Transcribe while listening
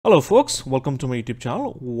Hello folks, welcome to my YouTube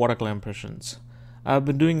channel, Watercolor Impressions. I've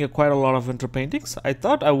been doing quite a lot of winter paintings. I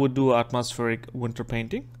thought I would do atmospheric winter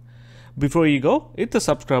painting. Before you go, hit the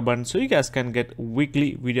subscribe button so you guys can get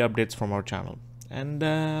weekly video updates from our channel. And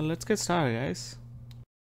let's get started, guys.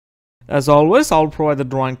 As always, I'll provide the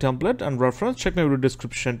drawing template and reference. Check my video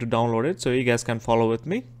description to download it so you guys can follow with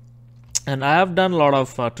me. And I have done a lot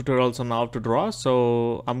of tutorials on how to draw,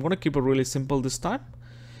 so I'm going to keep it really simple this time.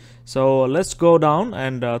 So let's go down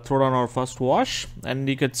and throw down our first wash, and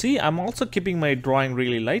you can see I'm also keeping my drawing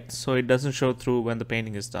really light so it doesn't show through when the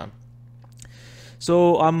painting is done.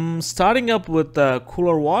 So I'm starting up with a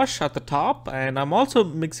cooler wash at the top, and I'm also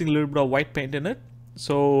mixing a little bit of white paint in it,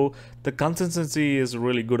 so the consistency is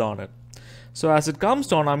really good on it. So as it comes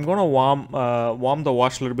down, I'm gonna warm the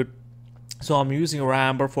wash a little bit, so I'm using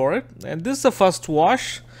Umber for it. And this is the first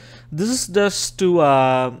wash. This is just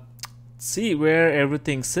to see where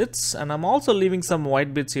everything sits, and I'm also leaving some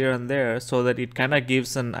white bits here and there so that it kind of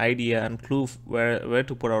gives an idea and clue where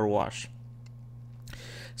to put our wash.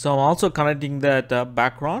 So I'm also connecting that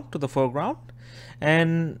background to the foreground.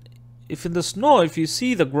 And if in the snow, if you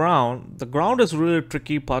see the ground is really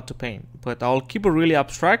tricky part to paint, but I'll keep it really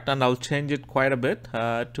abstract and I'll change it quite a bit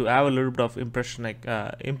to have a little bit of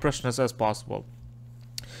impressionist as possible.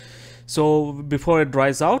 So before it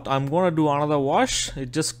dries out, I'm going to do another wash.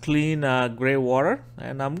 It's just clean gray water,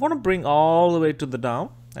 and I'm going to bring all the way to the down,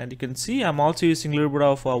 and you can see I'm also using a little bit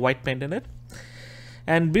of white paint in it.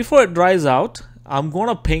 And before it dries out, I'm going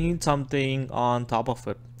to paint something on top of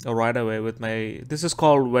it right away with my, this is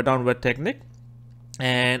called wet on wet technique,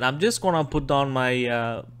 and I'm just going to put down my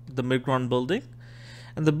the midground building,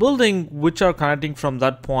 and the building which are connecting from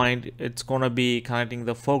that point, it's going to be connecting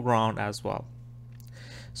the foreground as well.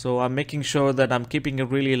 So I'm making sure that I'm keeping it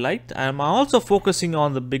really light. I'm also focusing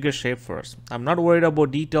on the bigger shape first. I'm not worried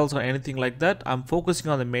about details or anything like that. I'm focusing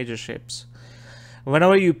on the major shapes.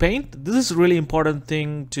 Whenever you paint, this is a really important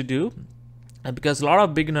thing to do, because a lot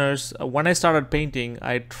of beginners, when I started painting,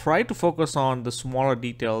 I try to focus on the smaller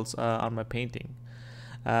details on my painting.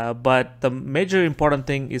 But the major important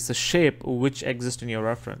thing is the shape which exists in your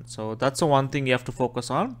reference. So that's the one thing you have to focus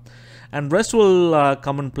on. And rest will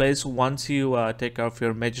come in place once you take care of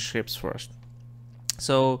your major shapes first.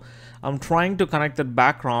 So I'm trying to connect that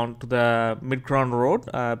background to the midground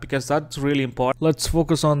road because that's really important. Let's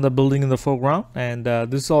focus on the building in the foreground, and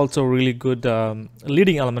this is also a really good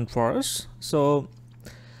leading element for us. So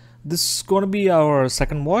this is going to be our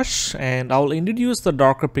second wash, and I'll introduce the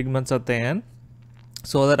darker pigments at the end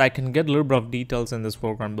so that I can get a little bit of details in this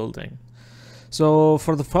foreground building. So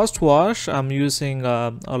for the first wash, I'm using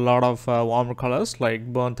a lot of warmer colors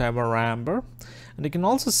like burnt amber, amber, and you can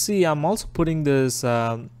also see I'm also putting this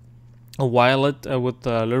a violet with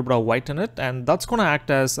a little bit of white in it, and that's going to act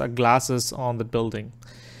as glasses on the building.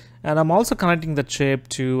 And I'm also connecting the shape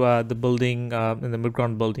to the building in the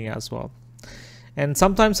midground building as well. And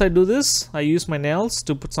sometimes I do this. I use my nails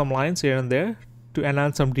to put some lines here and there to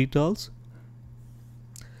enhance some details.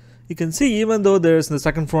 You can see even though there's the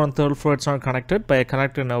second floor and third floor, it's not connected, but I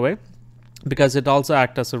connect it in a way because it also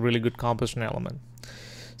acts as a really good composition element.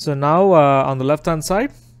 So now on the left hand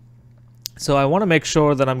side, so I want to make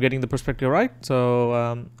sure that I'm getting the perspective right.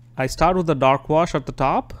 So I start with the dark wash at the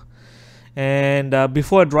top, and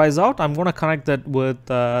before it dries out, I'm going to connect that with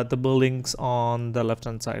the buildings on the left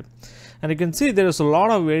hand side. And you can see there's a lot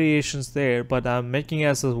of variations there, but I'm making it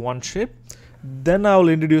as one shape. Then I will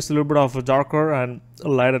introduce a little bit of a darker and a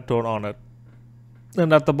lighter tone on it.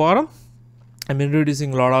 And at the bottom, I'm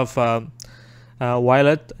introducing a lot of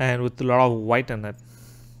violet and with a lot of white in it,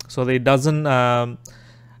 so that it doesn't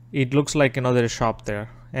it looks like there's a shop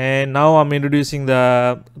there. And now I'm introducing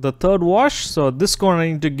the third wash. So this is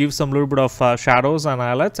going to give some little bit of shadows and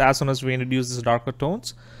highlights as soon as we introduce these darker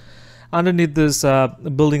tones underneath this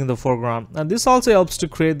building in the foreground. And this also helps to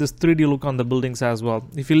create this 3D look on the buildings as well.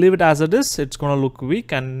 If you leave it as it is, it's going to look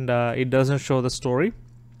weak and it doesn't show the story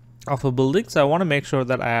of a building. So I want to make sure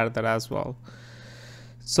that I add that as well.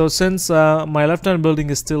 So since my left hand building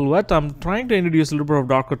is still wet, I'm trying to introduce a little bit of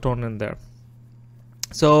darker tone in there.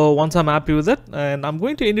 So once I'm happy with it, and I'm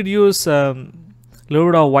going to introduce a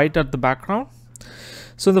little bit of white at the background.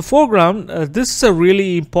 So in the foreground, this is a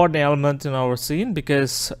really important element in our scene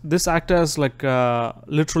because this acts as like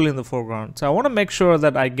literally in the foreground. So I want to make sure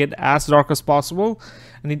that I get as dark as possible,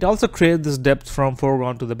 and it also creates this depth from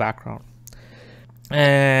foreground to the background.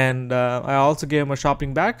 And I also gave him a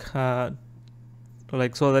shopping bag,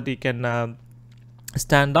 like so that he can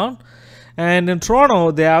stand down. And in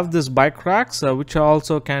Toronto, they have this bike racks, which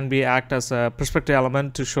also can be act as a perspective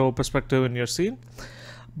element to show perspective in your scene.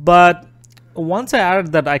 But once I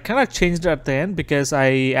added that, I kind of changed it at the end because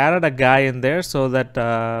I added a guy in there so that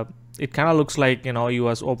it kind of looks like, you know, he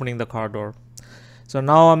was opening the car door. So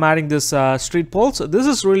now I'm adding this street poles. This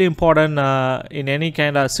is really important in any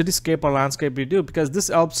kind of cityscape or landscape you do, because this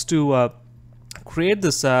helps to create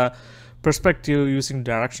this perspective using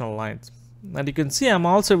directional lines. And you can see I'm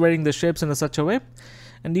also wearing the shapes in such a way,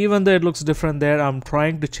 and even though it looks different there, I'm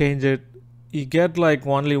trying to change it. You get like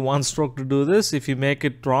only one stroke to do this. If you make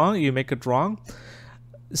it wrong, you make it wrong.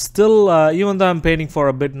 Still, even though I'm painting for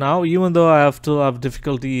a bit now, even though I have to have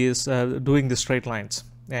difficulties doing the straight lines,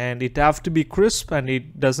 and it have to be crisp, and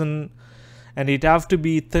it have to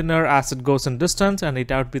be thinner as it goes in distance, and it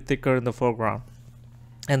have to be thicker in the foreground.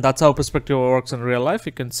 And that's how perspective works in real life.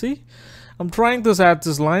 You can see I'm trying to add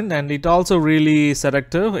this line, and it also really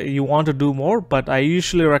seductive. You want to do more, but I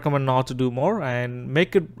usually recommend not to do more and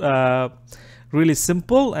make it really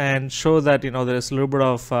simple and show that, you know, there's a little bit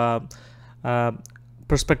of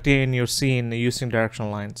perspective in your scene using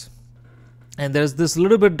directional lines. And there's this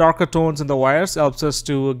little bit darker tones in the wires, helps us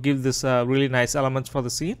to give this really nice elements for the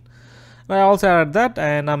scene. I also added that,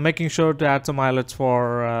 and I'm making sure to add some highlights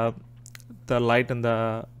for the light and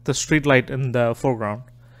the street light in the foreground.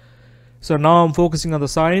 So now I'm focusing on the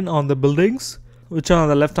sign on the buildings, which are on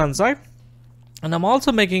the left hand side, and I'm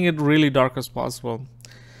also making it really dark as possible.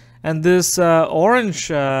 And this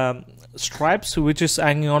orange stripes, which is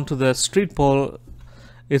hanging onto the street pole,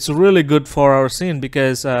 it's really good for our scene,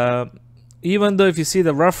 because even though if you see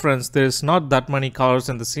the reference, there's not that many colors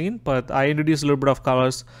in the scene, but I introduce a little bit of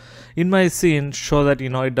colors in my scene, show that, you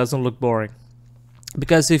know, it doesn't look boring.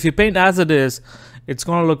 Because if you paint as it is, it's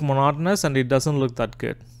gonna look monotonous and it doesn't look that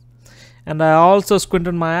good. And I also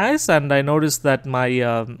squinted my eyes, and I noticed that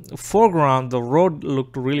my foreground, the road,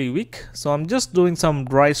 looked really weak. So I'm just doing some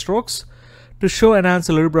dry strokes to enhance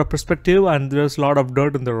a little bit of perspective, and there's a lot of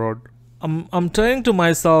dirt in the road. I'm trying to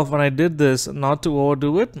myself when I did this not to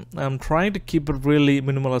overdo it. I'm trying to keep it really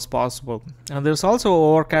minimal as possible. And there's also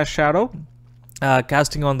overcast shadow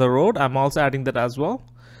casting on the road. I'm also adding that as well.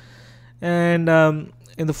 And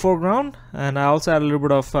in the foreground, and I also add a little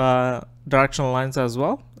bit of directional lines as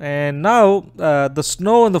well. And now the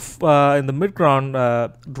snow in the midground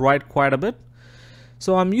dried quite a bit,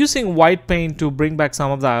 so I'm using white paint to bring back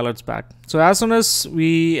some of the highlights back. So as soon as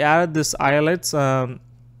we added this highlights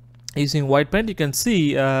using white paint, you can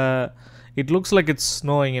see it looks like it's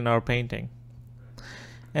snowing in our painting.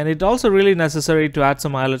 And it's also really necessary to add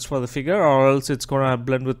some highlights for the figure, or else it's gonna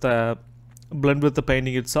blend with the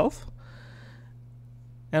painting itself.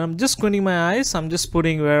 And I'm just squinting my eyes. I'm just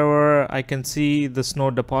putting wherever I can see the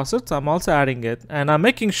snow deposits. I'm also adding it, and I'm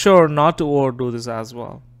making sure not to overdo this as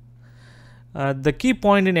well. The key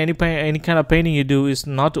point in any kind of painting you do is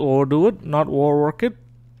not to overdo it, not overwork it.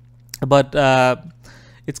 But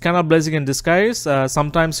it's kind of blessing in disguise.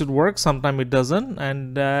 Sometimes it works, sometimes it doesn't,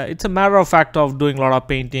 and it's a matter of fact of doing a lot of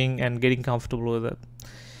painting and getting comfortable with it.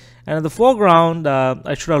 And in the foreground,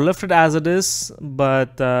 I should have left it as it is,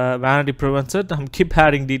 but vanity prevents it. I'm keep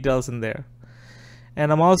adding details in there.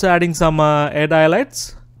 And I'm also adding some head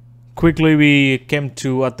highlights. Quickly we came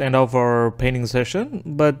to at the end of our painting session,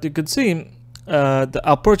 but you could see the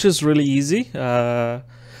approach is really easy. The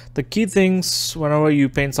key things whenever you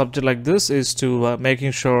paint subject like this is to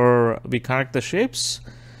making sure we connect the shapes,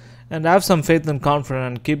 and have some faith and confidence,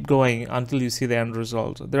 and keep going until you see the end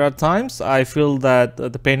result. There are times I feel that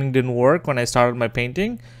the painting didn't work when I started my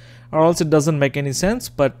painting, or else it doesn't make any sense,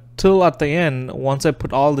 but till at the end, once I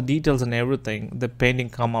put all the details and everything, the painting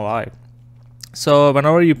come alive. So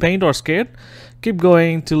whenever you paint or skate, keep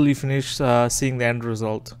going till you finish seeing the end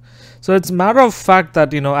result. So it's a matter of fact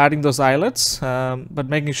that, you know, adding those eyelets, but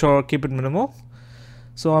making sure keep it minimal.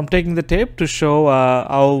 So I'm taking the tape to show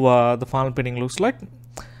how the final painting looks like.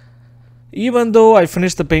 Even though I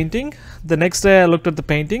finished the painting, the next day I looked at the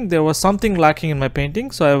painting, there was something lacking in my painting,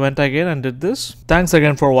 so I went again and did this. Thanks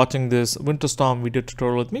again for watching this Winter Storm video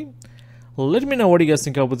tutorial with me. Let me know what you guys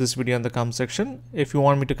think about this video in the comment section. If you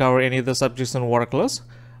want me to cover any of the subjects in watercolors,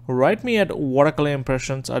 write me at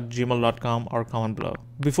watercolorimpressions@gmail.com or comment below.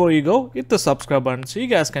 Before you go, hit the subscribe button so you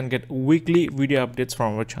guys can get weekly video updates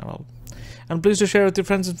from our channel. And please do share with your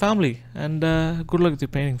friends and family, and good luck with your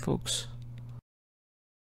painting, folks.